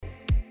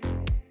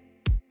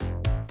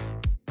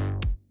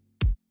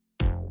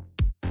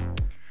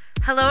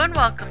Hello and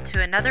welcome to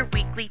another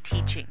weekly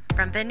teaching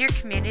from Vineyard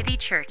Community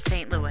Church,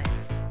 St. Louis.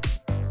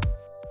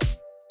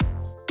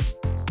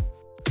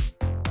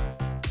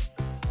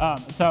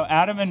 So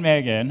Adam and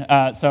Megan,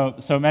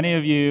 so many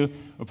of you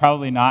will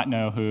probably not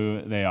know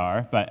who they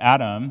are, but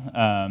Adam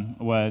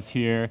was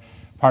here,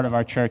 part of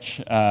our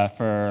church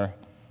for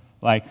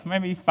like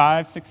maybe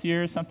 5-6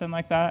 years, something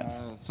like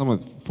that. Somewhere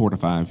 4 to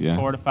 5, yeah.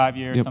 4 to 5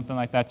 years, Yep. something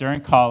like that,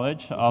 during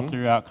college, all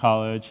throughout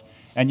college.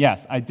 And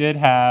yes, I did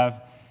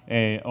have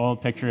an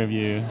old picture of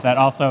you that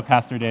also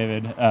Pastor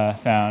David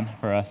found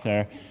for us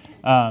there.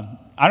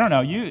 I don't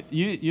know,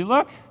 you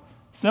look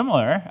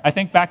similar. I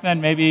think back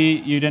then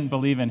maybe you didn't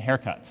believe in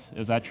haircuts.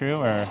 Is that true,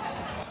 or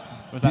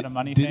was that a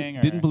money thing?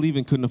 Or? Didn't believe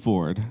and couldn't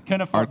afford.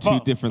 Couldn't afford. Are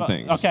two different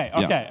things.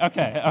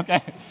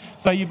 Okay.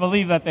 So you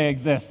believe that they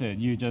existed.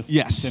 You just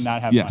did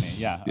not have money.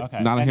 Yeah.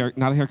 Okay. Not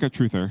a haircut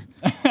truther.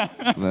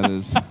 That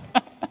is.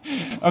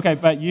 Okay,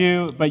 but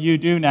you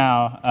do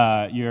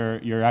now.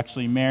 You're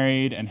actually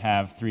married and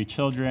have 3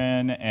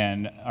 children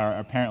and are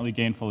apparently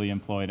gainfully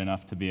employed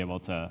enough to be able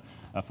to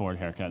afford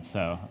haircuts.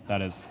 So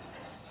that is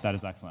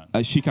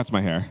excellent. She cuts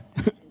my hair.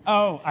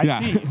 Oh,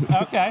 I see.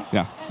 Okay.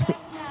 Yeah.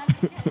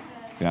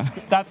 Yeah.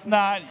 That's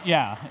not.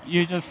 Yeah.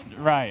 You just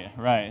right.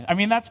 I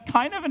mean, that's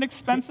kind of an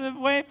expensive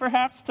way,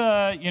 perhaps,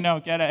 to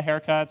get at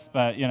haircuts,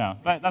 but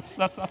but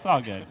that's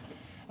all good.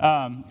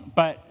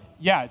 But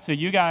yeah. So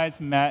you guys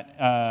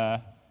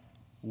okay.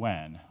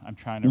 When? I'm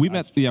trying to. We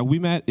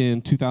met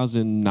in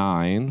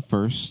 2009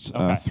 first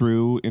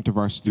through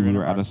InterVarsity. We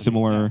were at a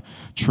similar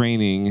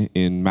training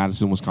in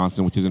Madison,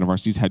 Wisconsin, which is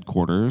InterVarsity's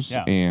headquarters.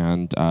 Yeah.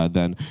 And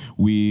then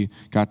we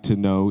got to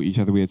know each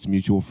other. We had some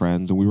mutual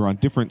friends, and we were on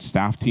different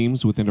staff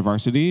teams with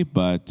InterVarsity,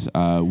 but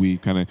we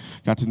kind of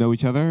got to know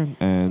each other.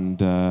 And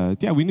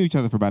we knew each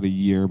other for about a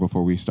year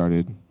before we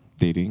started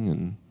dating.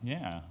 And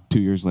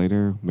 2 years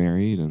later,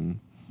 married. And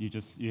you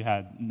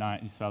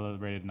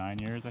celebrated 9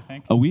 years, I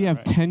think. We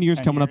have 10 years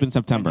coming up in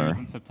September. 10 years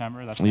in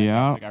September. That's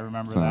fantastic. I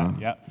remember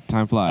that. Yep.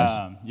 Time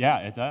flies.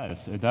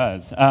 It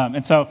does.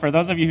 And so for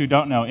those of you who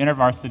don't know,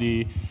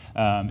 InterVarsity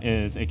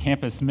is a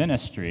campus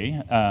ministry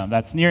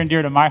that's near and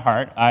dear to my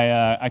heart.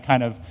 I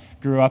kind of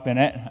grew up in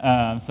it,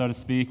 so to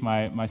speak.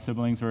 My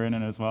siblings were in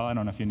it as well. I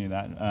don't know if you knew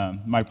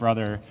that. My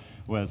brother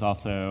was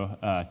also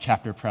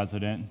chapter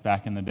president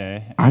back in the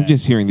day. I'm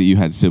just hearing that you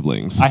had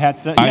siblings. I had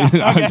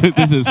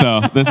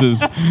This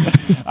is.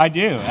 I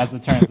do, as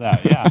it turns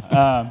out.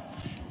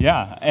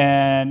 Yeah.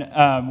 And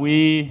I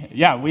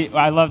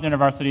loved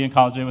InterVarsity in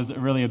college. It was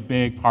really a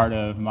big part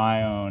of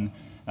my own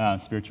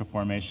spiritual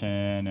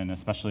formation, and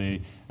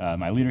especially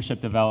my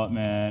leadership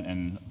development,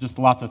 and just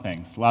lots of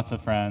things, lots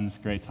of friends,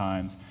 great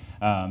times.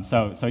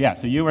 So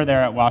you were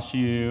there at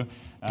WashU.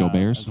 Go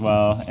Bears. As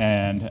well.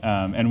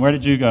 And where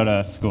did you go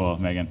to school,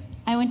 Megan?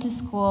 I went to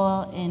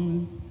school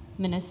in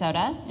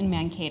Minnesota, in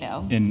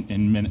Mankato.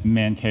 In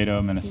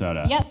Mankato,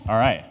 Minnesota. Yep. All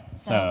right.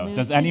 So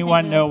does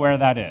anyone know where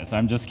that is?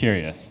 I'm just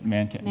curious.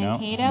 Mankato, no?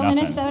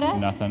 Minnesota?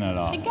 Nothing at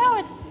all. You should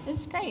go.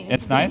 It's great.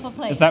 It's a nice? beautiful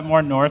place. Is that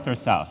more north or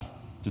south,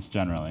 just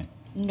generally?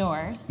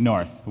 North.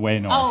 North, way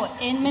north. Oh,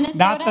 in Minnesota?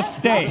 Not the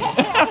state.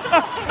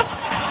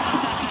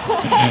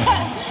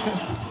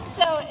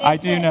 So it's I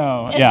do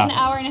know. It's an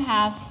hour and a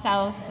half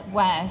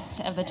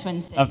southwest of the Twin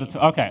Cities.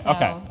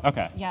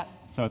 Okay. Yep.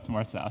 So it's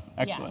more south.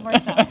 Excellent. Yeah, more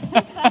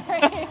south.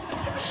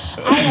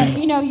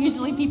 Sorry.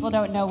 Usually people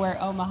don't know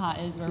where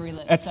Omaha is where we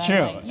live. It's so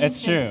true. I'm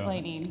It's true.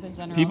 Explaining the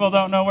general People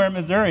states. don't know where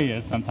Missouri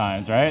is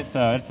sometimes, right?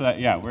 So it's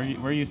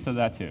we're used to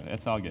that too.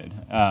 It's all good.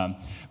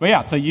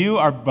 So you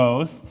are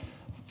both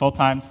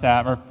full-time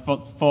staff, or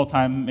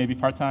full-time, maybe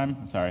part-time?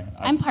 Sorry.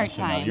 I'm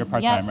part-time. You're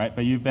part-time, Yep. right?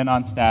 But you've been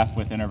on staff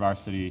with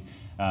InterVarsity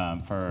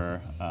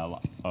for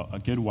a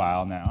good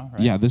while now,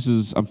 right? Yeah,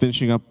 I'm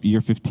finishing up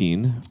year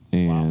 15,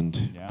 and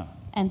wow. Yeah.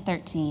 And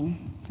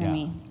 13 for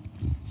me.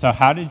 So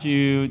how did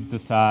you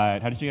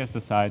guys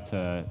decide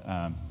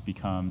to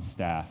become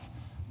staff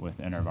with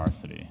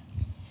InterVarsity?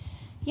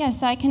 Yeah,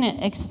 so I can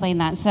explain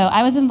that. So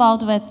I was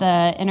involved with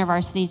the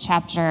InterVarsity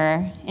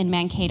chapter in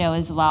Mankato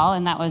as well,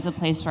 and that was a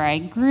place where I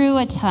grew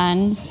a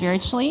ton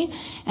spiritually.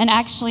 And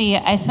actually,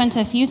 I spent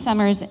a few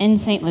summers in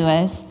St.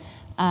 Louis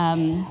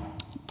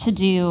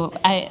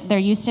there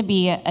used to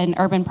be an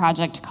urban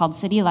project called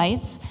City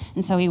Lights,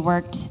 and so we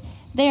worked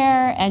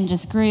there and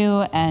just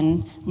grew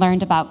and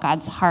learned about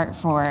God's heart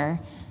for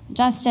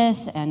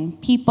justice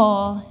and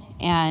people.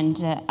 And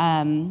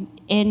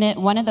in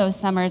one of those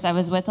summers, I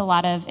was with a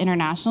lot of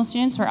international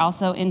students who are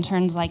also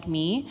interns like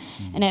me,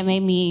 and it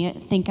made me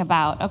think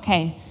about,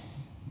 okay,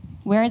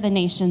 where are the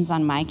nations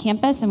on my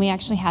campus? And we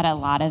actually had a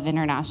lot of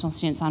international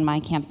students on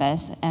my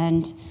campus.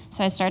 And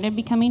so I started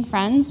becoming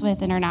friends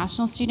with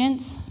international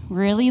students,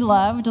 really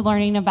loved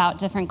learning about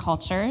different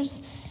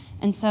cultures.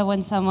 And so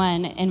when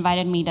someone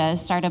invited me to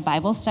start a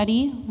Bible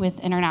study with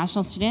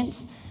international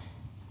students,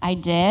 I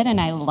did, and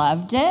I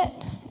loved it.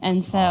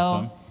 And so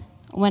Awesome.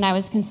 When I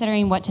was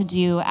considering what to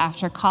do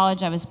after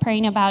college, I was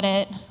praying about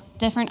it,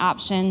 different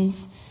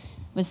options,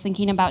 was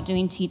thinking about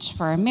doing Teach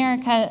for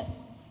America,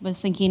 was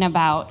thinking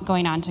about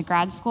going on to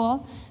grad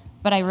school,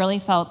 but I really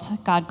felt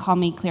God call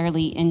me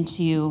clearly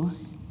into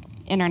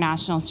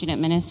international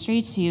student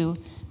ministry to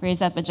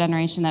raise up a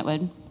generation that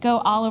would go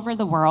all over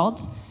the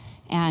world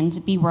and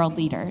be world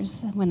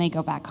leaders when they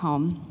go back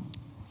home.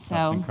 So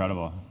that's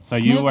incredible. So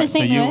moved to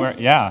St.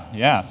 Louis.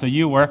 Yeah. So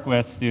you work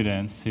with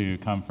students who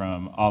come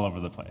from all over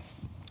the place.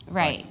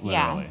 Right. Like,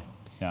 literally.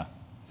 Yeah.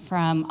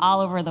 From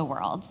all over the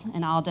world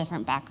and all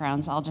different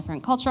backgrounds, all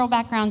different cultural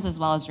backgrounds as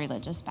well as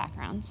religious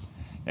backgrounds.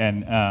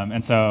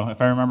 And so,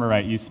 if I remember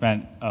right, you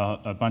spent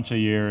a bunch of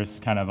years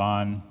kind of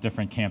on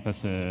different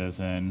campuses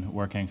and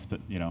working,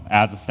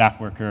 as a staff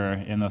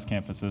worker in those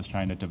campuses,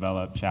 trying to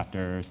develop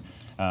chapters.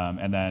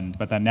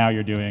 But then now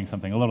you're doing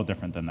something a little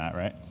different than that,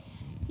 right?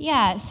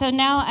 Yeah. So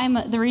now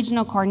I'm the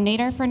regional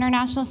coordinator for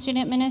international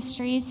student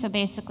ministry. So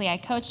basically, I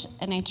coach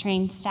and I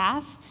train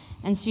staff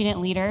and student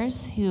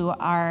leaders who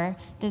are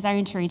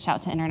desiring to reach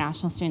out to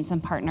international students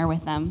and partner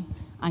with them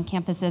on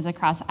campuses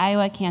across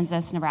Iowa,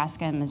 Kansas,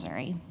 Nebraska, and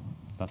Missouri.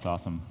 That's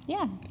awesome.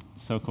 Yeah.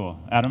 So cool.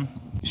 Adam?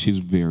 She's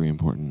very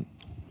important.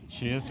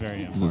 She is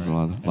very important. There's a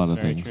lot of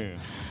very things. True.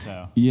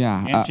 So.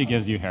 Yeah. And she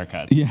gives you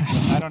haircuts.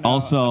 Yes. I don't know.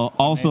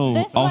 Also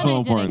This one I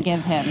important. didn't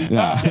give him. So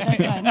Yeah.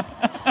 this one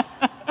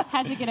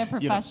had to get a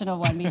professional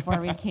one before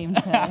we came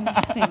to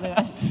St.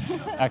 Louis.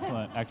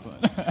 Excellent.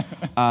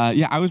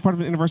 I was part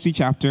of an university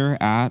chapter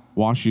at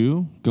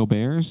WashU, Go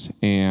Bears,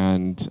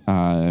 and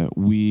I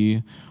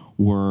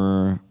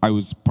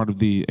was part of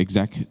the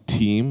exec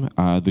team.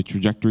 The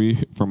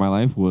trajectory for my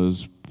life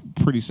was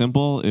pretty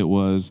simple. It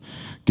was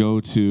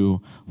go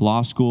to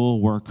law school,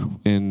 work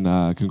in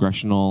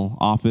congressional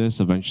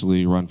office,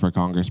 eventually run for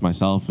Congress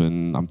myself,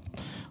 and I'm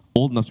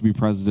old enough to be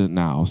president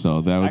now.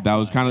 So that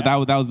was kind of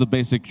that was the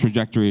basic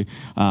trajectory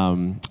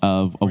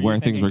of where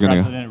things were going to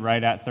go. President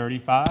right at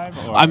 35,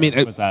 or I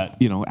mean, was that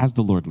as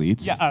the Lord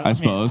leads, I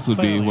suppose would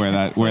clearly, be where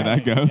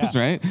that goes,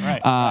 right?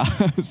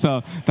 Right.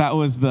 So that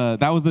was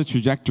the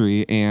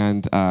trajectory.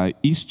 And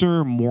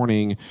Easter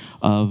morning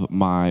of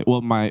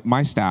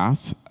my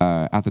staff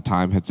at the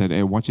time had said, "Hey,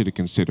 I want you to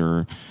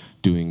consider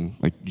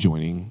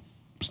joining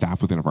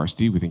staff within a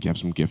varsity. We think you have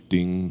some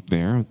gifting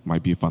there. It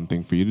might be a fun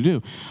thing for you to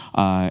do."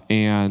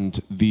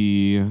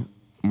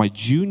 My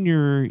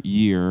junior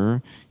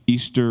year,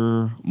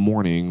 Easter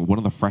morning, one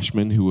of the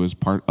freshmen who was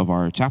part of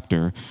our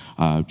chapter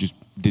just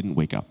didn't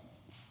wake up.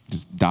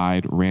 Just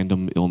died,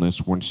 random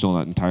illness.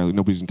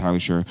 Nobody's entirely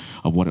sure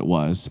of what it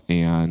was.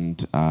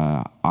 And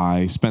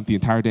I spent the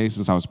entire day,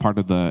 since I was part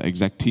of the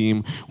exec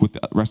team, with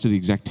the rest of the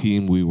exec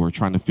team, we were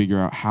trying to figure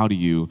out how do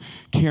you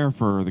care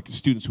for the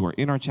students who are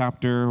in our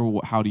chapter,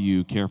 how do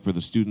you care for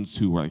the students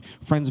who were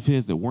friends of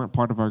his that weren't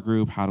part of our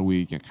group, how do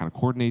we kind of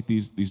coordinate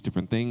these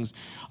different things.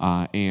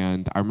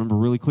 And I remember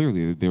really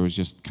clearly that there was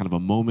just kind of a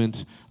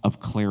moment of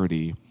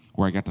clarity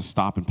where I got to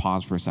stop and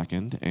pause for a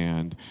second,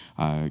 and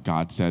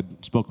God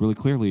spoke really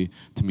clearly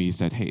to me. He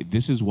said, "Hey,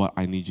 this is what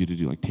I need you to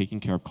do. Like,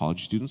 taking care of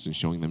college students and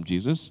showing them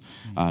Jesus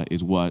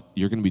is what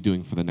you're going to be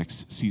doing for the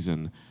next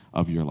season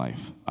of your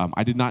life."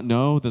 I did not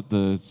know that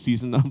the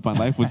season of my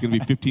life was going to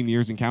be 15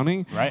 years and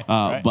counting. Right.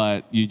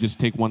 But you just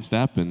take one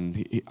step,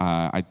 and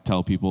I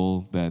tell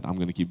people that I'm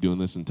going to keep doing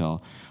this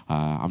until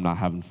I'm not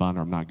having fun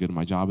or I'm not good at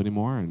my job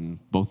anymore. And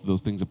both of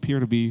those things appear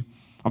to be.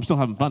 I'm still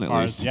having fun, at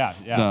least. Yeah.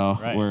 So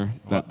right.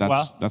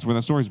 that's where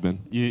that story's been.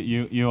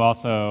 You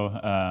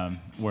also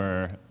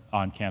were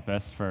on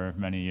campus for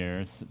many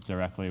years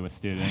directly with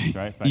students,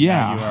 right? But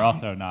now you are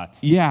also not.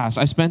 Yes,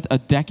 I spent a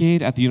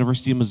decade at the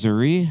University of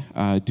Missouri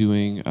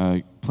doing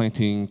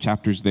planting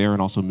chapters there,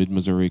 and also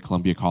Mid-Missouri,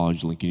 Columbia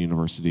College, Lincoln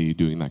University,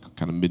 doing that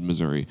kind of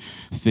Mid-Missouri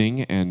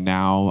thing. And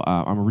now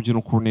I'm a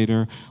regional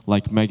coordinator.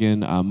 Like Megan,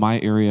 my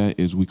area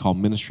is we call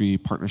ministry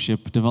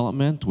partnership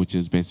development, which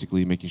is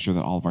basically making sure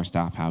that all of our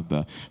staff have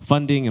the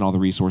funding and all the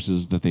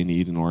resources that they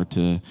need in order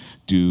to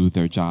do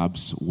their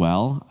jobs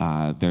well.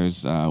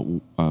 There's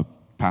a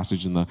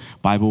passage in the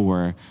Bible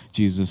where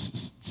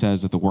Jesus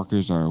says that the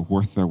workers are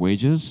worth their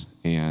wages,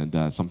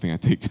 and something I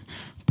take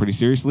pretty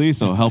seriously.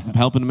 So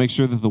helping to make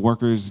sure that the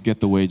workers get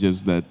the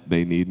wages that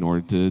they need in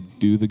order to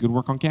do the good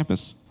work on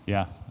campus.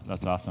 Yeah,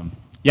 that's awesome.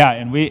 Yeah,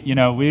 and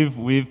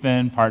we've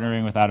been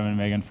partnering with Adam and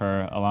Megan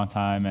for a long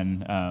time,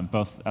 and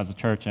both as a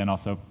church and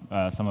also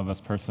some of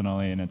us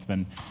personally, and it's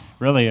been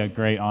really a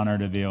great honor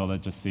to be able to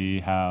just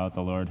see how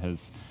the Lord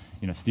has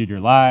steered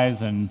your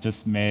lives and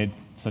just made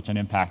such an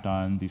impact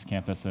on these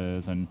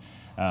campuses. And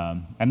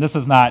this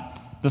is not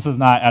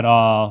at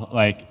all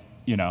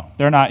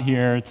they're not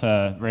here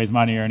to raise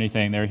money or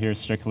anything. They're here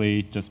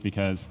strictly just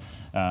because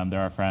they're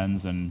our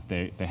friends and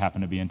they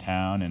happen to be in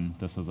town, and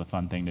this was a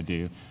fun thing to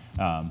do.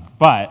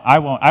 But I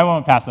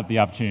won't pass up the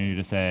opportunity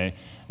to say,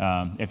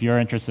 if you're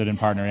interested in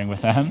partnering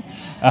with them,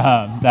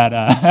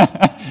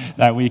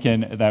 that we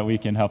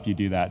can help you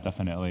do that,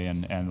 definitely.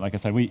 And like I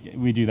said,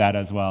 we do that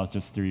as well,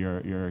 just through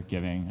your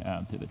giving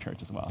through the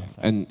church as well.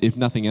 So. And if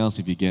nothing else,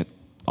 if you get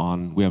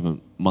on, we have a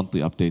monthly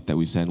update that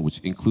we send, which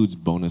includes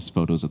bonus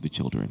photos of the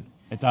children.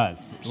 It does,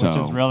 So which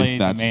is really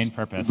the main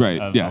purpose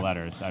of the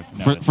letters. I've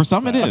noticed. For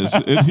some, it is.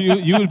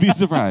 You would be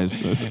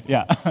surprised.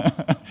 Yeah.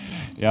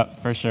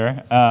 Yep, for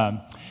sure.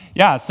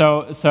 Yeah,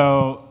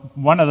 so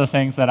one of the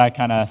things that I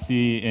kind of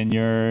see in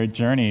your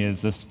journey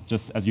is this,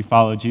 just as you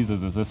follow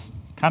Jesus, is this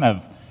kind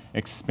of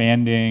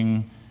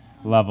expanding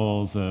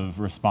levels of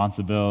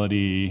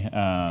responsibility.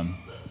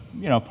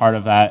 Part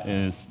of that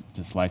is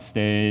just life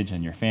stage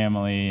and your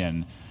family,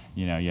 and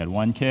you had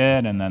one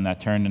kid, and then that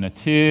turned into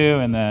two,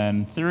 and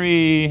then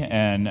three,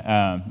 and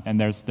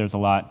there's a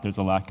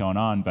lot going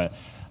on,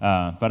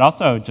 but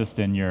also just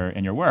in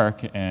your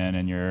work and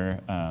in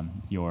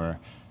your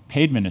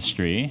paid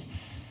ministry.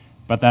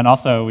 But then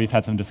also we've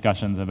had some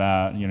discussions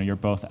about, you're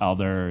both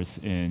elders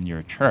in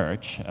your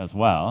church as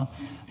well.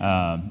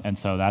 And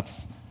so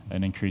that's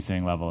an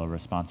increasing level of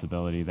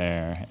responsibility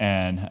there.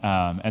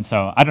 And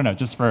so, I don't know,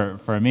 just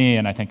for me,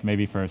 and I think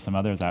maybe for some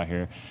others out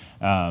here,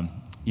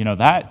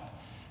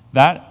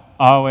 that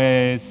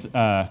always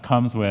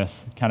comes with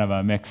kind of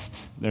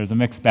there's a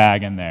mixed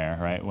bag in there,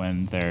 right?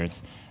 When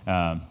there's,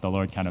 the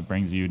Lord kind of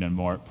brings you to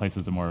more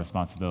places of more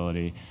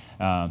responsibility.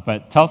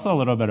 But tell us a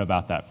little bit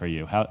about that for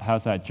you.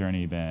 How's that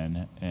journey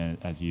been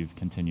as you've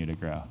continued to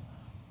grow?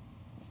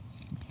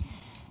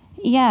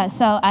 Yeah,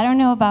 so I don't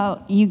know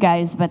about you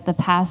guys, but the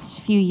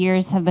past few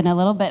years have been a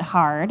little bit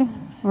hard,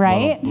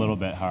 right? A little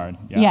bit hard,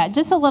 yeah. Yeah,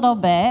 just a little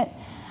bit.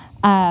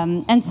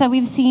 And so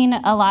we've seen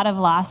a lot of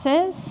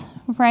losses,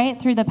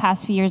 right, through the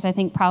past few years. I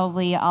think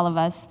probably all of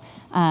us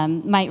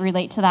might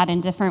relate to that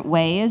in different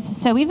ways.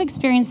 So we've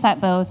experienced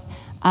that both.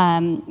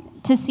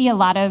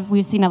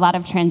 We've seen a lot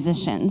of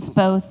transitions,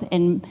 both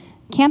in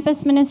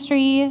campus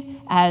ministry,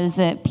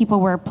 as people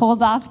were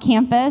pulled off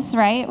campus,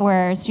 right,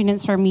 where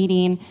students were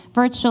meeting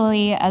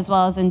virtually, as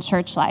well as in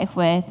church life.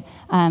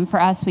 For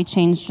us, we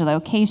changed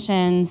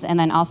locations, and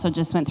then also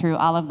just went through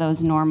all of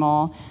those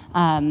normal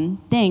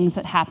things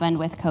that happened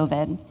with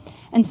COVID.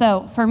 And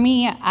so for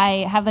me,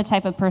 I have the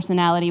type of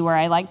personality where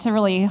I like to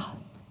really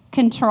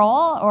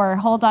control or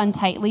hold on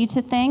tightly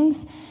to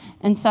things.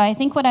 And so I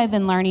think what I've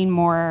been learning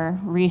more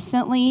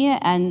recently,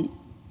 and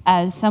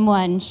as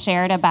someone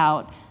shared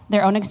about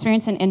their own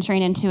experience in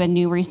entering into a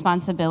new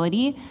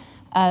responsibility,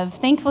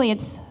 thankfully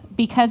it's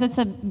because it's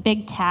a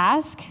big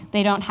task,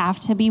 they don't have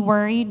to be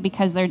worried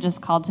because they're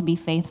just called to be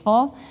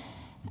faithful.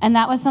 And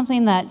that was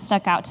something that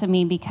stuck out to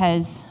me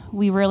because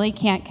we really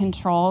can't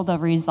control the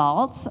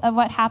results of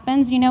what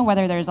happens,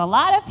 whether there's a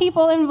lot of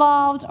people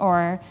involved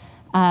or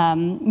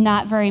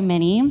not very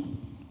many.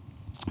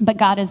 But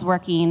God is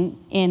working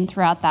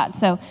throughout that.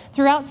 So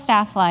throughout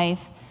staff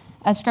life,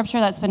 a scripture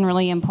that's been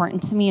really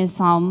important to me is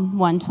Psalm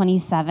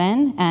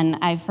 127, and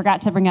I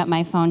forgot to bring up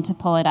my phone to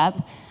pull it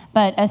up.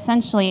 But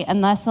essentially,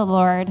 unless the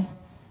Lord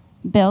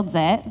builds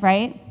it,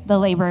 right, the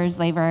laborers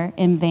labor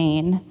in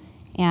vain,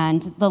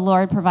 and the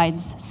Lord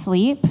provides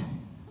sleep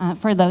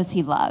for those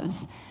he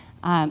loves.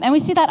 And we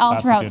see that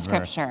all throughout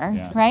Scripture,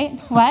 yeah. Right?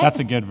 What? That's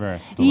a good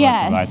verse.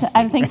 Yes,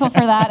 I'm thankful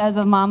for that as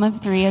a mom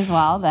of 3 as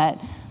well,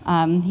 that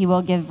he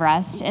will give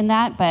rest in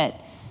that, but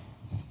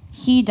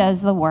he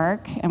does the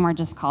work, and we're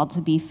just called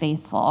to be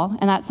faithful.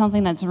 And that's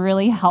something that's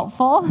really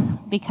helpful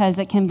because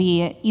it can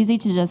be easy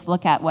to just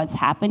look at what's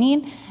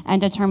happening and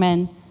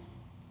determine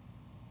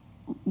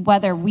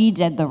whether we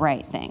did the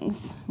right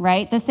things,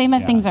 right? The same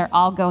if things are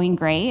all going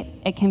great,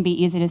 it can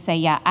be easy to say,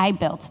 yeah, I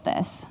built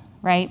this,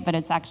 right? But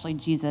it's actually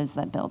Jesus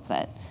that built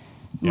it.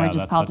 And we're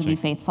just called to be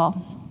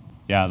faithful.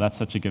 Yeah, that's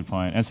such a good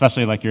point. And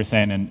especially like you're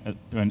saying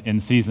in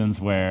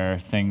seasons where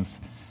things,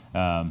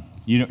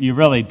 you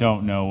really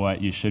don't know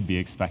what you should be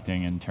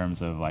expecting in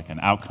terms of like an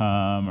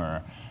outcome,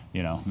 or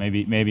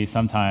maybe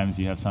sometimes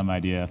you have some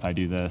idea, if I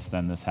do this,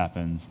 then this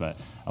happens, but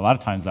a lot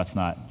of times that's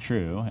not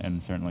true,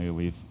 and certainly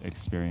we've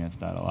experienced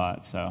that a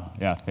lot. So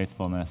yeah,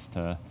 faithfulness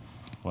to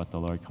what the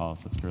Lord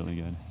calls, that's really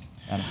good.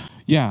 Adam?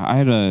 Yeah, I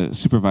had a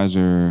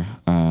supervisor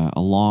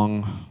a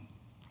long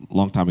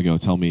time ago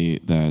tell me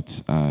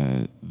that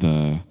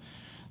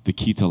the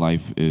key to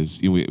life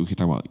is, we can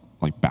talk about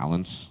like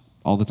balance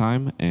all the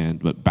time,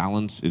 but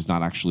balance is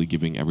not actually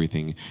giving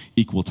everything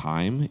equal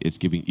time. It's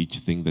giving each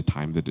thing the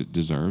time that it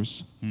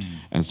deserves.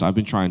 And so I've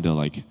been trying to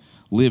like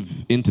live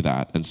into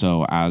that. And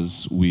so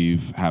as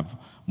have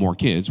more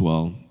kids,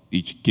 well,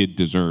 each kid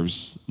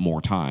deserves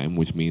more time,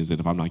 which means that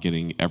if I'm not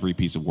getting every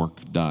piece of work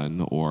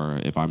done, or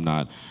if I'm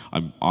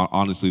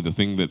honestly, the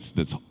thing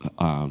that's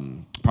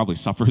probably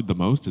suffered the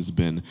most has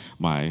been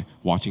my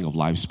watching of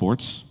live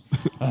sports.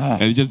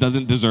 And it just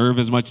doesn't deserve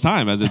as much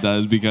time as it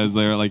does because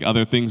there are like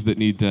other things that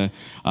need to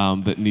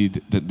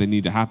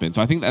happen.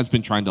 So I think that's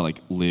been trying to like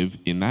live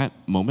in that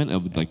moment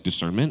of like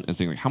discernment and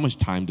saying like, how much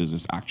time does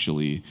this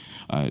actually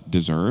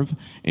deserve?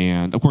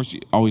 And of course, you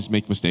always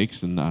make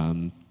mistakes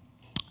and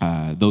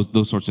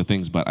those sorts of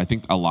things. But I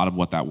think a lot of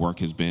what that work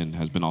has been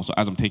also,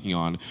 as I'm taking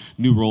on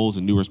new roles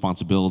and new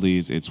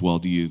responsibilities, it's, well,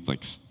 do you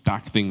like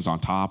stack things on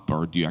top,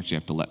 or do you actually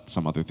have to let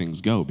some other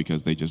things go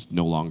because they just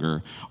no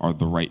longer are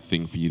the right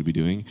thing for you to be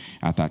doing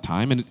at that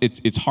time? And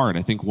it's hard.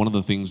 I think one of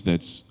the things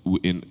that's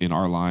in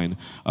our line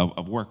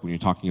of work when you're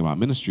talking about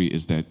ministry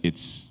is that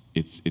it's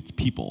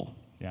people.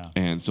 Yeah.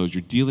 And so as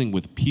you're dealing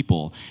with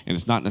people, and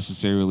it's not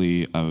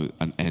necessarily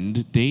an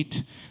end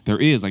date. There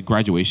is, like,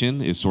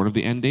 graduation is sort of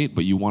the end date,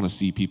 but you want to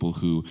see people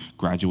who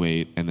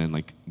graduate and then,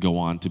 like, go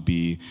on to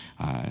be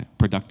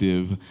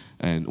productive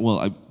and,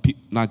 well,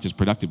 not just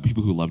productive,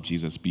 people who love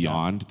Jesus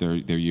beyond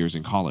their years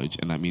in college.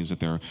 And that means that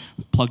they're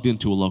plugged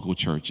into a local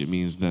church. It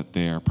means that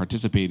they're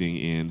participating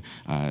in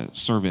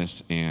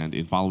service and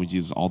in following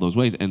Jesus all those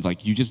ways. And,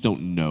 like, you just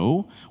don't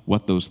know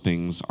what those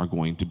things are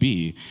going to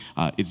be.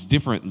 It's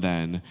different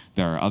than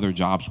there are other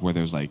jobs where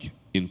there's, like,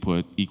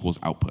 input equals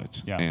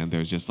output. Yeah. And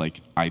there's just,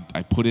 like, I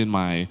put in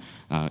my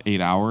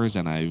 8 hours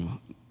and I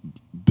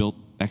built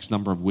X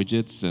number of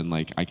widgets, and,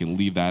 like, I can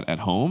leave that at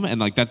home,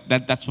 and, like,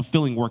 that's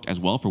fulfilling work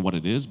as well for what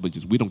it is, but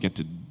just we don't get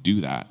to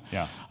do that.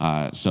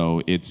 Yeah.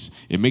 So it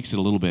makes it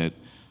a little bit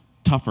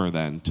tougher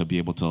then to be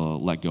able to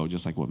let go,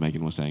 just like what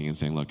Megan was saying, and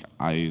saying, look,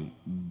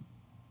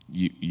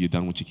 you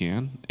done what you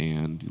can,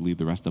 and leave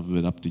the rest of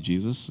it up to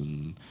Jesus.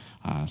 And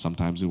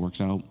sometimes it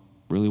works out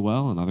really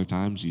well, and other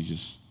times you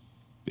just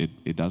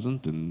it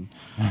doesn't, and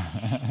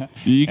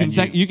you can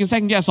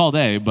second guess all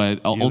day,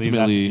 but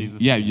ultimately,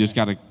 you just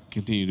got to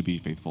continue to be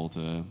faithful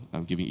to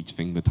giving each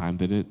thing the time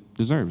that it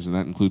deserves, and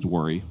that includes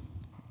worry.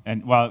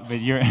 And but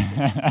you're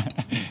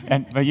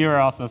but you were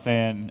also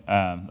saying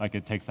like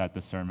it takes that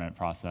discernment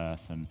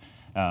process,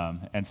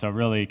 and so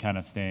really kind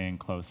of staying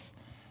close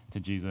to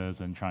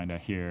Jesus and trying to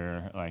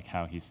hear, like,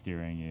 how he's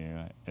steering you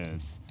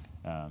is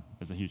a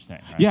huge thing,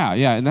 right?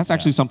 Yeah, and that's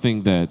actually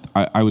something that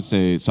I would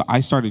say. So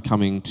I started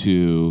coming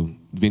to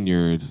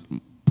Vineyard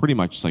pretty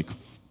much like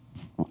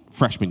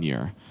freshman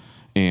year,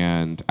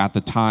 and at the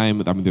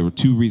time, I mean, there were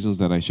two reasons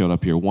that I showed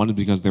up here. One is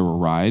because there were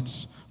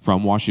rides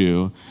from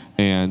WashU,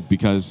 and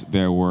because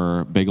there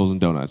were bagels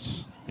and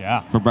donuts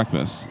for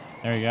breakfast.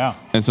 There you go.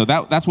 And so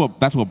that's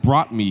what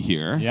brought me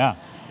here. Yeah.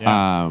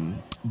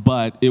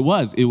 But it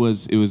was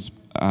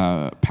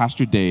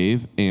Pastor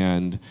Dave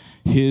and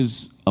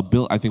his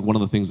ability. I think one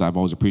of the things I've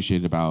always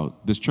appreciated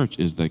about this church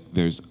is that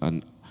there's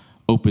an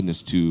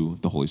openness to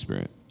the Holy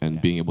Spirit and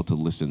being able to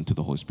listen to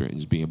the Holy Spirit and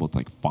just being able to,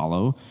 like,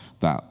 follow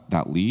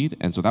that lead.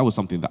 And so that was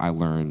something that I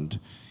learned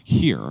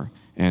here,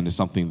 and is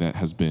something that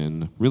has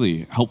been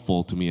really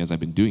helpful to me as I've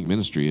been doing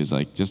ministry, is,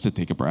 like, just to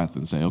take a breath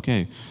and say,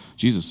 okay,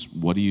 Jesus,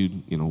 what are you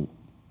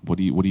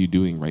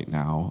doing right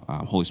now?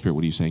 Holy Spirit,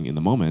 what are you saying in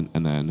the moment?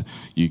 And then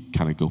you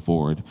kind of go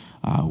forward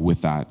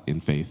with that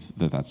in faith.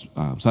 So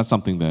that's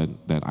something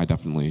that I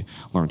definitely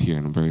learned here,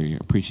 and I'm very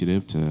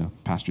appreciative to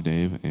Pastor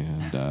Dave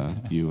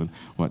and you and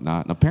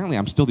whatnot. And apparently,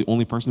 I'm still the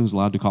only person who's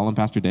allowed to call him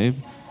Pastor Dave.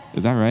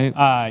 Is that right?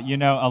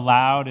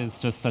 Allowed is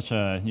just such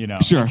a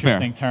sure,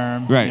 interesting fair.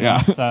 term. Right.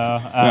 Yeah.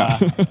 So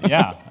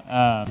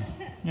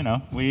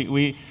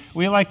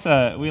we like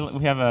to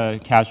we have a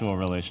casual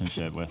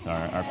relationship with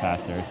our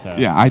pastor. So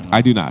yeah,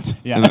 I do not.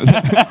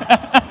 Yeah.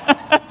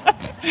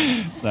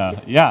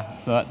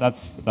 So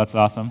that's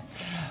awesome.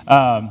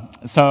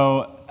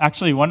 So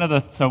actually, one of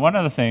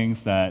the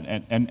things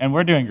that and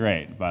we're doing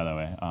great, by the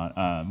way.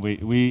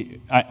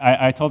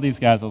 I told these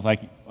guys, I was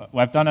like,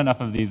 I've done enough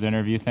of these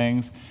interview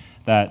things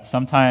that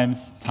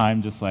sometimes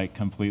time just, like,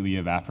 completely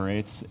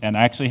evaporates. And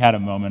I actually had a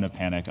moment of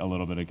panic a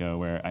little bit ago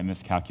where I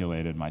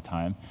miscalculated my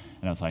time,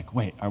 and I was like,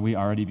 wait, are we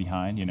already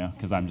behind?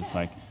 Because I'm just,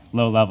 like,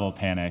 low-level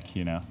panic,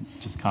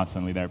 just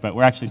constantly there. But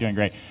we're actually doing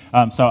great.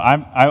 So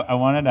I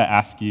wanted to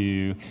ask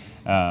you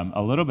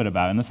a little bit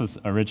about, and this is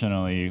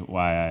originally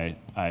why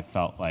I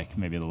felt like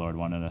maybe the Lord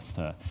wanted us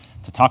to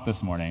talk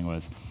this morning,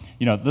 was,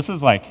 this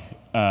is like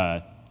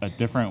a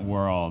different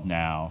world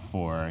now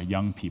for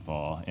young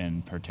people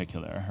in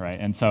particular, right?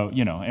 And so,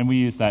 and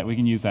we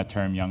can use that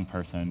term, young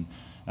person.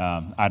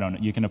 I don't know,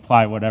 you can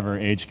apply whatever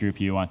age group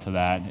you want to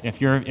that.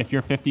 If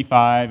you're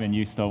 55 and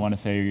you still want to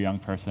say you're a young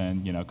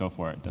person, go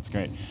for it. That's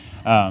great.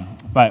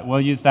 But we'll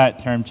use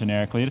that term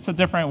generically. It's a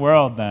different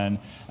world than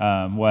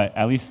what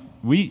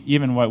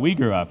we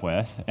grew up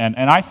with, and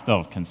I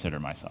still consider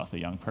myself a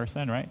young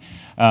person, right?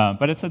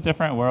 But it's a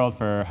different world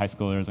for high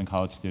schoolers and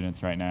college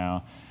students right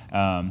now.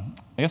 I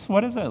guess,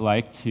 what is it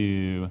like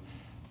to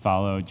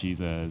follow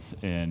Jesus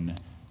in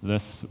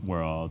this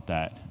world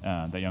that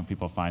young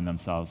people find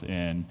themselves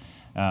in?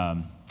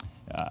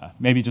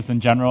 Maybe just in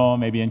general,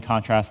 maybe in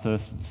contrast to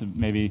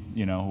maybe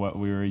what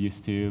we were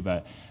used to.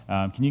 But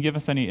can you give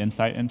us any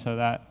insight into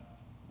that?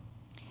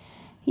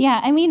 Yeah,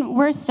 I mean,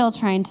 we're still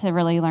trying to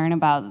really learn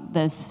about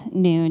this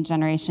new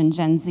generation,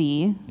 Gen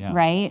Z,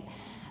 right?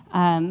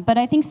 But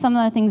I think some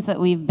of the things that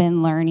we've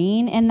been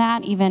learning in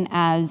that, even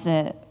as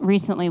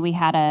recently we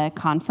had a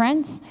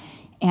conference,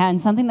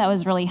 and something that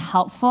was really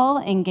helpful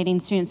in getting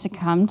students to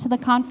come to the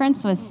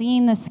conference was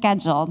seeing the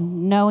schedule,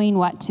 knowing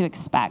what to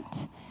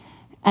expect.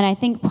 And I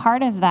think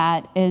part of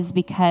that is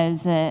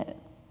because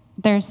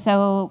there's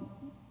so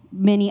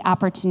many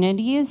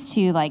opportunities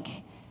to, like,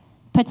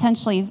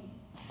 potentially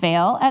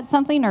fail at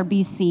something or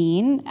be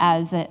seen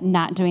as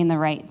not doing the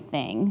right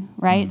thing,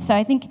 right? Mm-hmm. So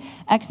I think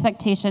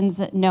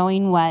expectations,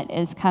 knowing what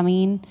is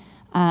coming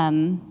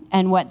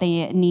and what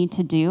they need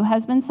to do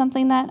has been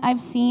something that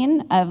I've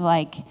seen of,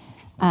 like,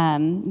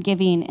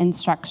 giving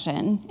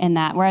instruction in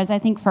that. Whereas I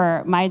think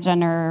for my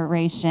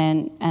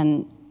generation,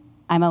 and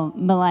I'm a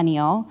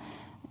millennial,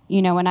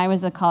 when I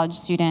was a college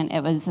student,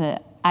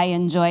 I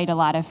enjoyed a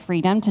lot of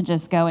freedom to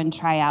just go and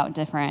try out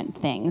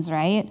different things,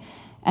 right?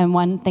 And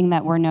one thing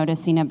that we're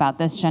noticing about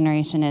this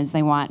generation is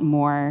they want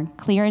more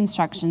clear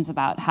instructions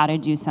about how to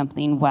do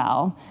something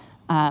well.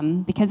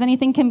 Because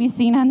anything can be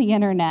seen on the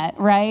internet,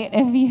 right?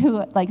 If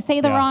you say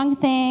the wrong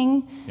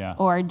thing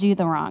or do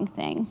the wrong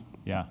thing.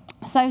 Yeah.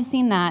 So I've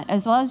seen that,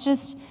 as well as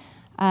just,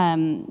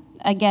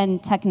 again,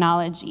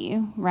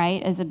 technology,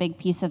 right, is a big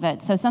piece of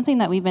it. So something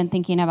that we've been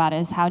thinking about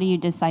is how do you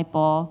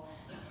disciple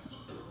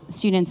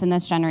students in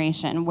this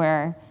generation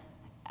where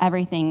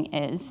everything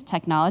is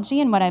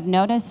technology? And what I've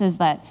noticed is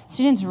that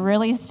students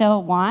really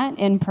still want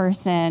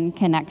in-person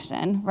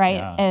connection, right?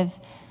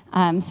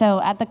 Yeah. So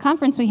at the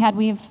conference we've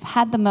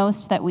had the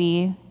most that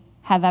we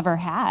have ever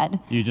had.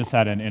 You just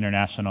had an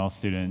international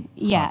student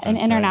conference, an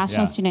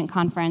international student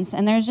conference,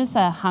 and there's just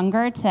a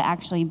hunger to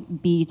actually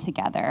be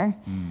together,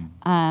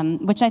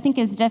 which I think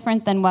is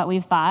different than what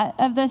we've thought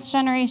of this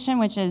generation,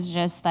 which is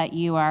just that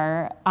you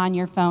are on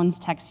your phones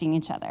texting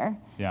each other,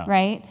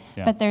 right?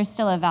 Yeah. But there's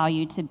still a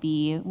value to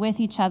be with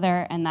each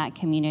other and that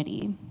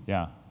community.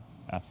 Yeah,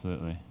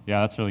 absolutely.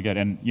 Yeah, that's really good.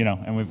 And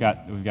and we've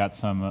got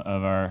some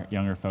of our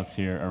younger folks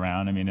here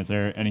around. I mean, is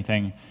there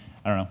anything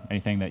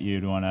that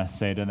you'd want to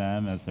say to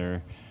them as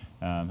they're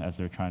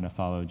trying to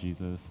follow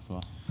Jesus as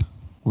well?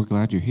 We're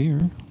glad you're here.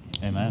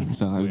 Amen.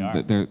 So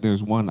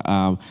there's one.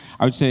 I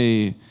would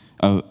say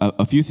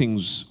a few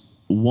things.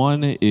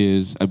 One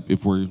is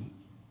if we're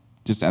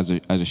just as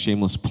a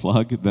shameless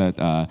plug that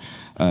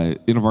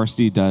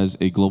InterVarsity does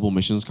a global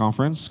missions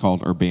conference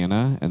called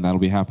Urbana, and that'll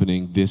be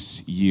happening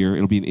this year.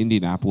 It'll be in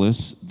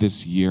Indianapolis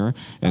this year,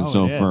 and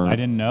I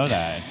didn't know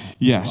that.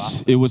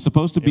 Yes, it was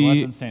supposed to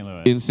be in St.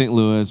 Louis. In St.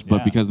 Louis,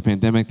 but because of the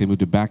pandemic, they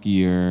moved it back a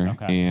year,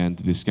 and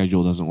the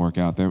schedule doesn't work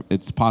out.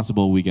 It's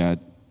possible we got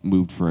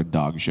moved for a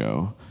dog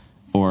show,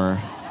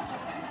 or.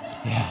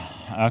 Yeah.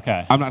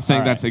 Okay. I'm not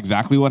saying that's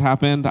exactly what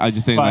happened. I'm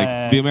just saying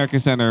the American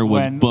Center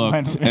was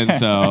booked, and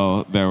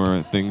so there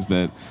were things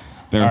that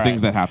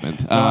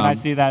happened. So when I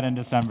see that in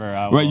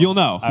December, you'll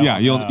know.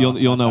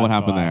 You'll know what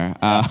happened there.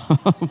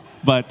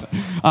 But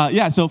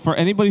so for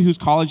anybody who's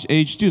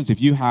college-age students,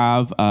 if you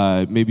have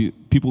maybe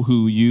people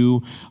who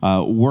you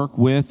work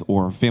with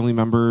or family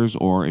members,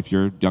 or if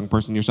you're a young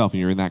person yourself and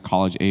you're in that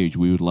college age,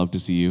 we would love to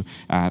see you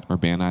at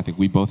Urbana. I think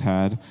we both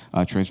had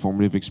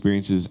transformative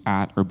experiences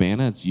at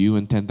Urbana. It's you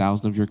and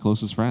 10,000 of your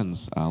closest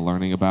friends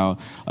learning about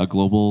a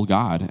global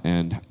God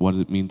and what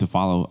does it mean to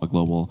follow a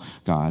global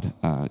God.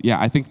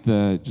 I think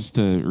just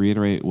to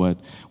reiterate what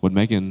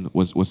Megan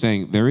was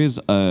saying, there is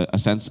a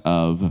sense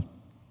of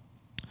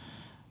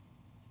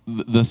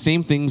the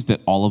same things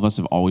that all of us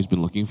have always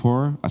been looking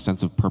for, a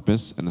sense of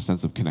purpose and a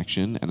sense of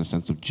connection and a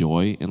sense of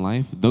joy in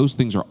life. Those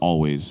things are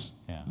always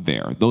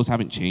there. Those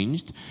haven't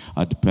changed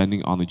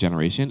depending on the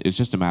generation. It's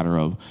just a matter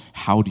of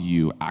how do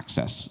you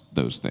access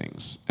those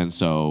things. And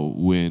so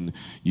when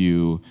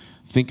you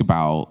think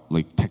about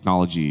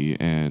technology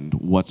and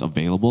what's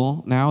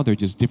available now, they're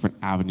just different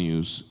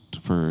avenues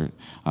for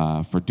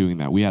doing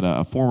that. We had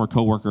a former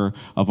coworker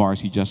of ours.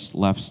 He just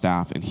left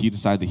staff, and he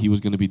decided that he was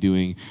going to be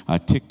doing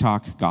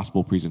TikTok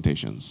gospel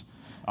presentations.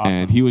 Awesome.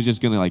 And he was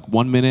just going to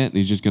 1 minute, and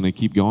he's just going to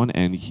keep going.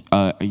 And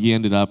he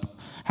ended up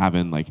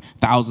having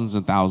thousands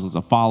and thousands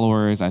of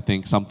followers. I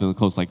think something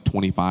close to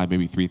 25,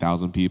 maybe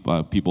 3,000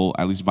 people,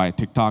 at least via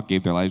TikTok,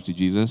 gave their lives to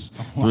Jesus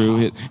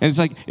through it. And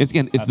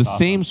it's the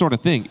same sort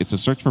of thing. It's a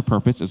search for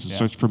purpose. It's a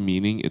search for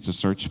meaning. It's a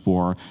search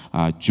for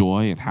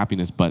joy and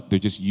happiness, but they're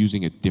just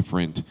using a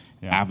different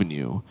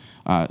avenue.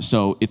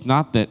 So it's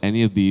not that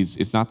any of these,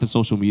 it's not that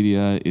social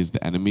media is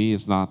the enemy.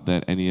 It's not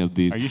that any of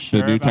these,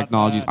 the new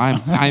technologies,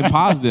 I'm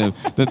positive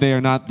that they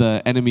are not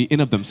the enemy in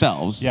of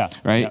themselves.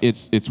 Right?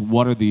 It's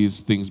what are these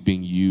things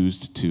being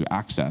used to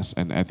access?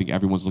 And I think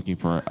everyone's looking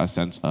for a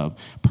sense of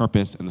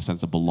purpose and a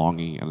sense of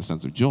belonging and a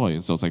sense of joy.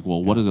 And so it's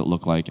what does it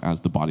look like as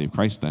the body of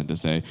Christ then to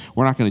say,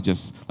 we're not going to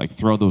just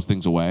throw those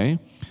things away,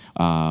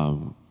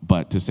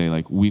 but to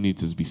say we need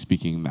to be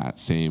speaking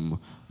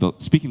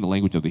speaking the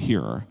language of the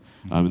hearer.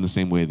 In the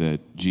same way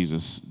that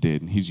Jesus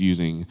did. He's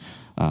using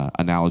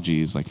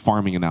analogies like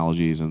farming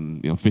analogies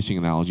and fishing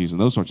analogies and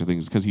those sorts of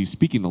things because he's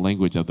speaking the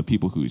language of the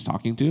people who he's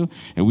talking to,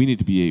 and we need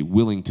to be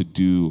willing to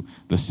do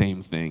the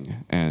same thing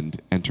and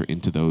enter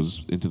into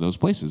those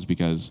places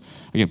because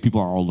again,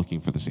 people are all looking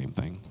for the same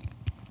thing.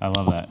 I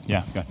love that.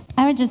 Yeah, go ahead.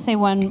 I would just say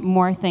one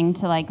more thing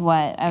to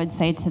what I would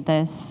say to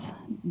this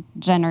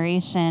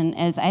generation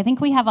is I think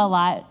we have a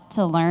lot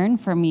to learn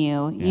from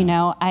you.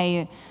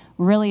 I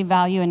really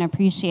value and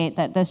appreciate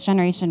that this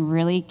generation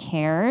really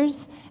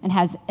cares and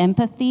has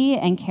empathy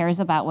and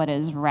cares about what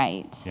is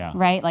right.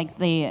 Right?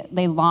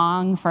 They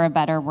long for a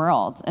better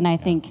world. And I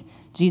think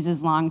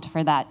Jesus longed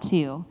for that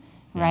too,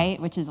 right?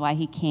 Which is why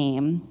he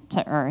came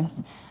to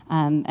earth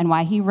and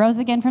why he rose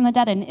again from the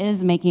dead and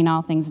is making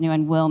all things new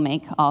and will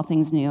make all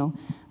things new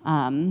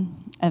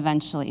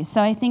eventually.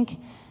 So I think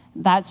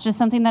that's just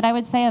something that I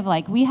would say of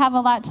like, we have a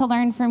lot to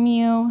learn from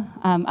you,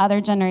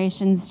 other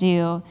generations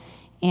do,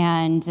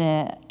 and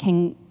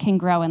can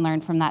grow and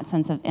learn from that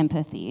sense of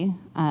empathy.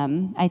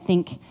 I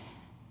think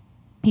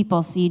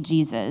people see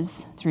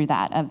Jesus through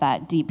that, of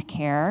that deep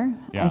care,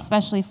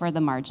 especially for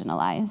the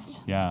marginalized.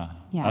 Yeah,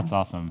 that's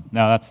awesome.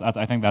 No,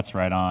 I think that's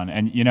right on.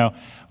 And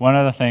one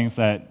of the things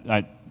that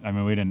I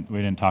mean, we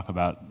didn't talk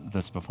about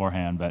this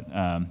beforehand, but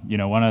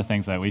one of the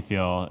things that we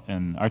feel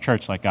in our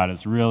church, like God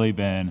has really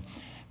been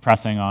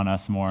pressing on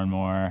us more and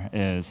more,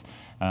 is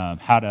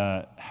how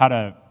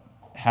to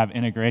have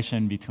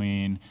integration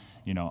between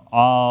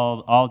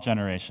all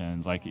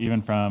generations, like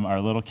even from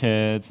our little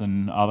kids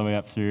and all the way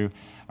up through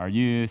our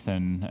youth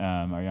and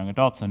our young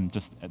adults, and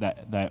just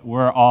that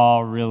we're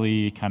all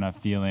really kind of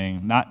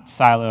feeling not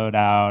siloed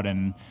out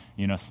and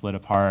split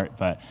apart,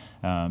 but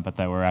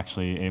that we're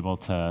actually able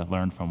to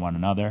learn from one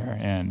another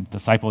and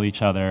disciple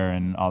each other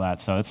and all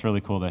that. So it's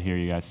really cool to hear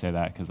you guys say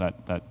that, because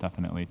that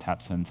definitely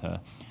taps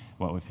into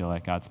what we feel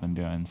like God's been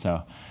doing.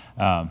 So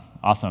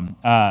awesome.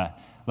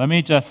 Let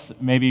me just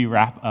maybe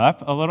wrap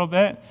up a little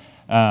bit.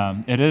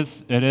 It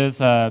is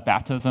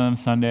Baptism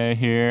Sunday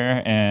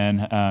here,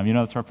 and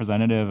it's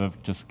representative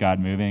of just God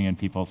moving in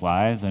people's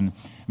lives. And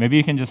maybe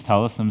you can just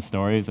tell us some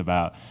stories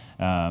about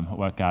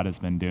what God has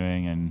been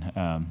doing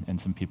in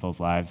some people's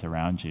lives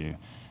around you,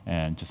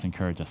 and just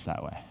encourage us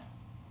that way.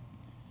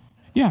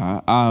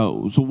 Yeah.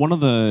 So one of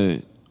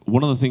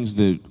the things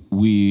that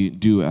we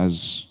do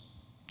as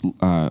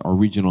our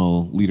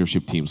regional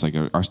leadership teams, like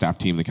our staff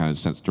team that kind of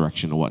sets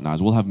direction and whatnot,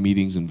 is we'll have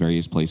meetings in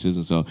various places.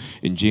 And so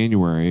in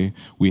January,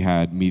 we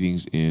had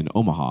meetings in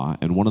Omaha.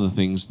 And one of the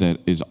things that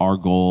is our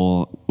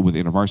goal with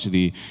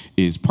InterVarsity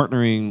is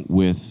partnering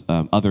with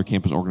other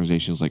campus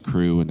organizations like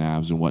Cru and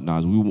NAVS and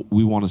whatnot.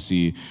 We want to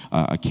see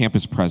a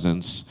campus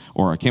presence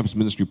or a campus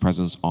ministry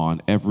presence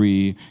on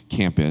every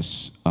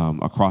campus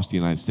across the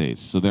United States.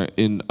 So they're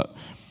in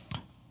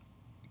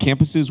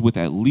campuses with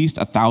at least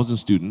 1,000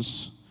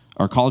 students,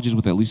 or colleges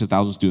with at least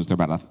 1,000 students.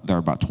 There are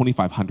about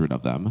 2,500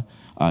 of them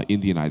in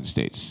the United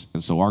States.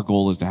 And so our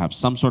goal is to have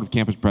some sort of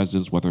campus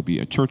presence, whether it be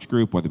a church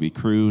group, whether it be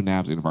Cru,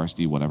 NAVS,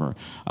 InterVarsity, whatever,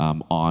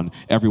 on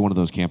every one of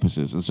those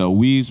campuses. And so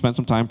we spent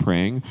some time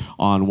praying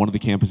on one of the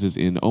campuses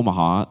in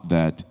Omaha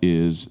that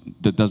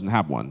doesn't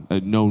have one,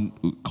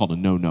 called a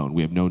no known.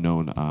 We have no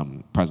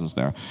known presence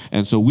there.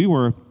 And so we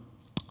were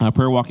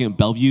prayer walking at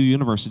Bellevue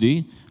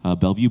University,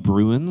 Bellevue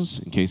Bruins,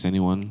 in case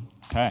anyone.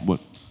 Okay.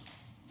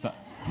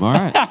 All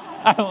right.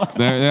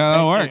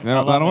 That'll work.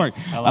 That'll work.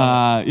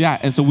 Yeah,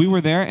 and so we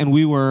were there, and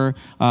we were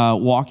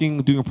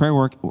doing a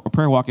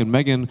prayer walk, and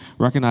Megan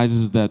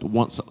recognizes that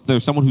once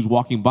there's someone who's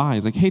walking by,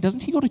 he's like, "Hey,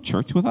 doesn't he go to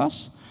church with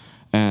us?"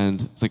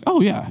 And it's like, oh,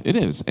 yeah, it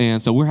is.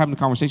 And so we're having a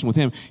conversation with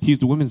him. He's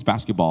one of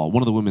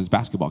the women's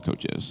basketball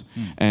coaches.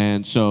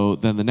 And so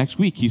then the next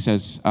week he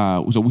says,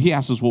 so he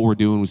asks us what we're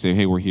doing. We say,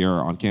 hey, we're here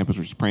on campus.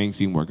 We're just praying,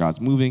 seeing where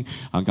God's moving,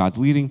 God's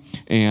leading.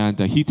 And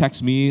he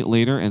texts me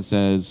later and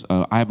says,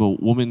 I have a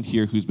woman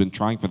here who's been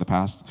trying for the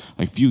past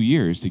few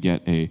years to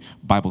get a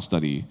Bible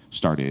study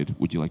started.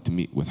 Would you like to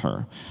meet with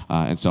her?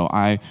 And so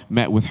I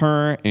met with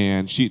her,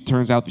 and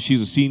turns out that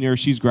she's a senior.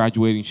 She's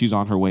graduating. She's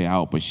on her way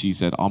out. But she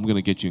said, I'm going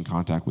to get you in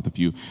contact with a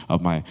few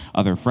of my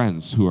other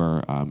friends who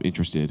are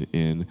interested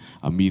in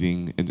a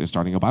meeting and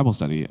starting a Bible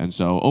study. And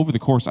so over the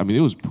course, it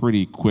was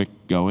pretty quick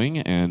going,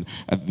 and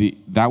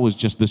that was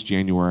just this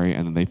January,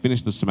 and then they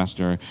finished the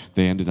semester.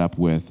 They ended up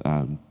with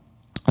I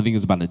think it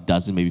was about a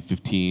dozen, maybe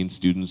 15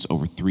 students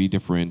over 3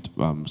 different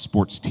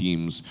sports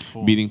teams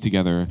meeting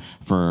together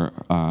for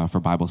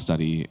Bible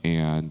study.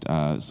 And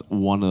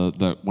one of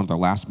their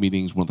last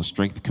meetings, one of the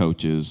strength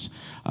coaches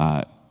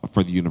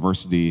for the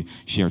university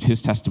shared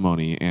his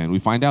testimony, and we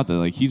find out that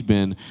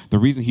the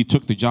reason he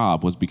took the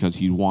job was because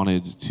he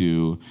wanted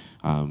to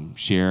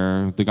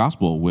share the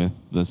gospel with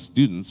the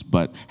students,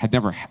 but had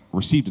never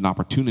received an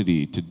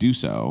opportunity to do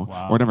so,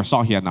 or never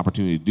saw he had an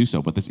opportunity to do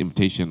so. But this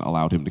invitation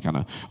allowed him to kind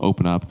of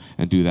open up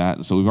and do that.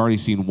 And so we've already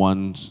seen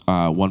one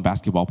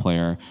basketball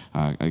player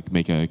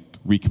make a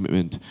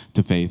recommitment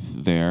to faith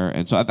there,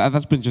 and so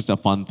that's been just a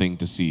fun thing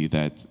to see,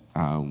 that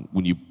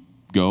when you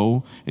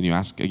go and you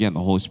ask, again, the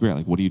Holy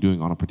Spirit, what are you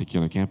doing on a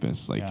particular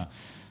campus?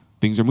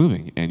 Things are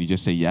moving, and you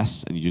just say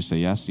yes, and you just say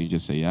yes, and you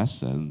just say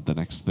yes, and the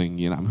next thing,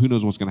 who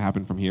knows what's going to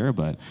happen from here,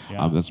 but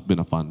that's been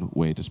a fun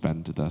way to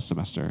spend the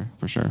semester,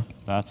 for sure.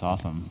 That's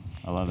awesome.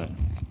 I love it.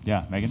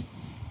 Yeah, Megan?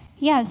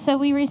 Yeah, so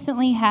we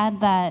recently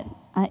had that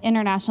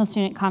international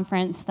student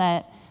conference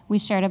that we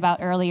shared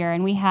about earlier,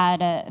 and we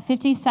had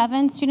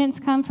 57 students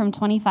come from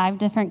 25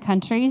 different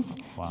countries.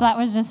 Wow. So that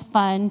was just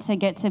fun to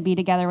get to be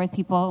together with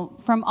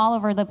people from all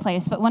over the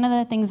place. But one of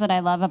the things that I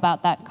love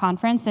about that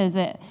conference is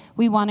that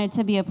we wanted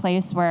to be a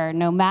place where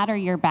no matter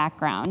your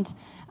background,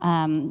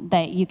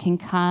 that you can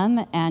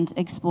come and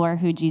explore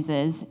who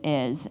Jesus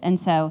is. And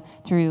so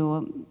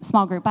through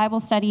small group Bible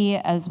study,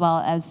 as well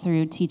as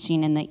through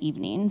teaching in the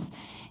evenings.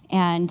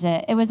 And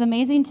it was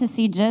amazing to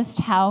see just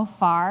how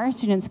far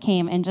students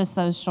came in just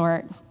those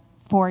short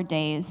 4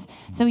 days.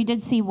 So we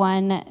did see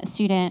one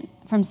student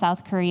from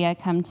South Korea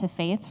come to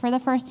faith for the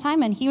first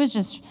time, and he was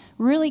just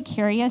really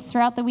curious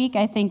throughout the week.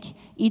 I think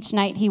each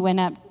night he went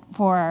up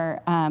for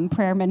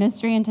prayer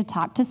ministry and to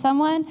talk to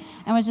someone,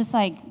 and was just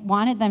like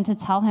wanted them to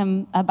tell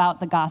him about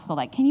the gospel.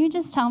 Like, can you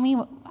just tell me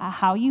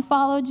how you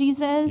follow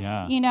Jesus?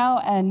 Yeah. You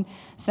know, and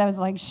so I was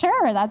like,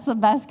 sure, that's the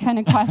best kind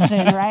of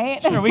question,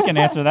 right? Sure, we can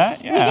answer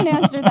that. Yeah. We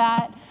can answer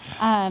that.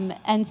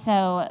 And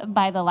so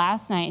by the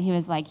last night, he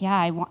was like,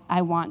 yeah,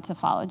 I want to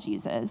follow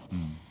Jesus.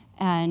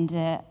 And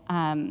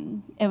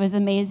it was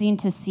amazing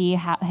to see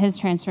how his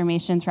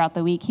transformation throughout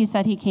the week. He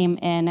said he came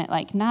in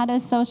like not a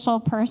social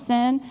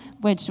person,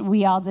 which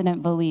we all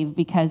didn't believe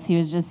because he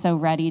was just so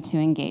ready to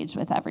engage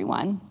with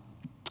everyone.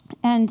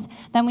 And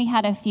then we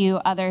had a few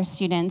other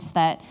students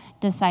that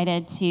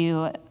decided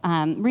to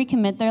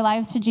recommit their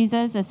lives to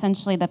Jesus.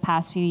 Essentially, the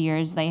past few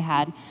years, they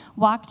had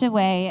walked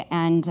away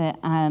and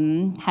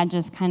had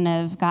just kind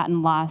of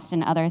gotten lost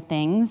in other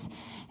things.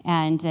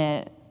 And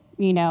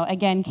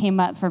again, came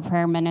up for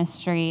prayer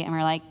ministry, and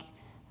we're like,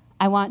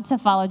 I want to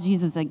follow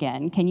Jesus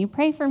again. Can you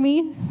pray for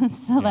me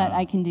so that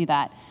I can do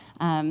that?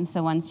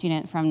 So one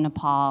student from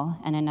Nepal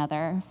and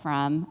another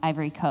from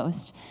Ivory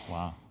Coast.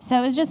 Wow. So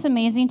it was just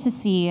amazing to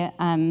see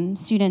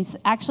students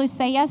actually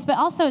say yes, but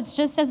also it's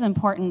just as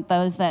important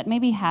those that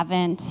maybe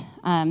haven't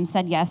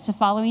said yes to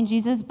following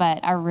Jesus,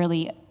 but are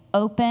really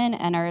open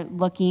and are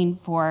looking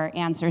for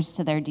answers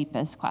to their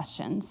deepest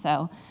questions.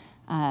 So,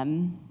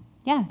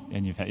 yeah.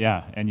 And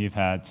you've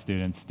had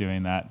students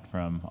doing that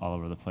from all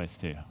over the place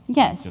too.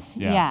 Yes.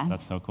 Yeah.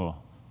 That's so cool.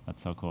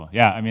 That's so cool.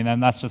 Yeah. I mean,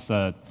 and that's just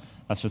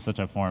such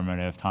a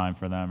formative time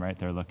for them, right?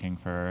 They're looking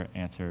for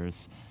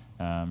answers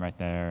right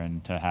there,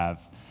 and to have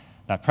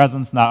that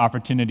presence, and that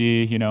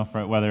opportunity,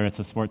 for whether it's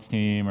a sports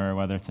team or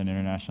whether it's an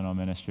international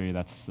ministry,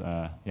 that's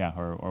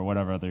or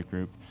whatever other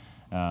group.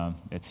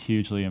 It's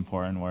hugely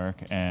important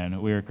work,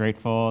 and we're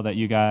grateful that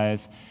you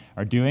guys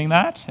are doing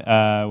that.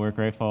 We're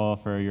grateful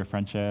for your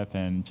friendship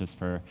and just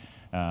for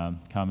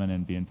coming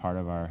and being part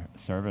of our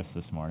service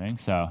this morning.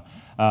 So,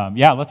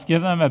 let's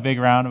give them a big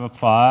round of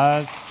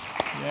applause.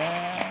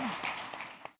 Yeah.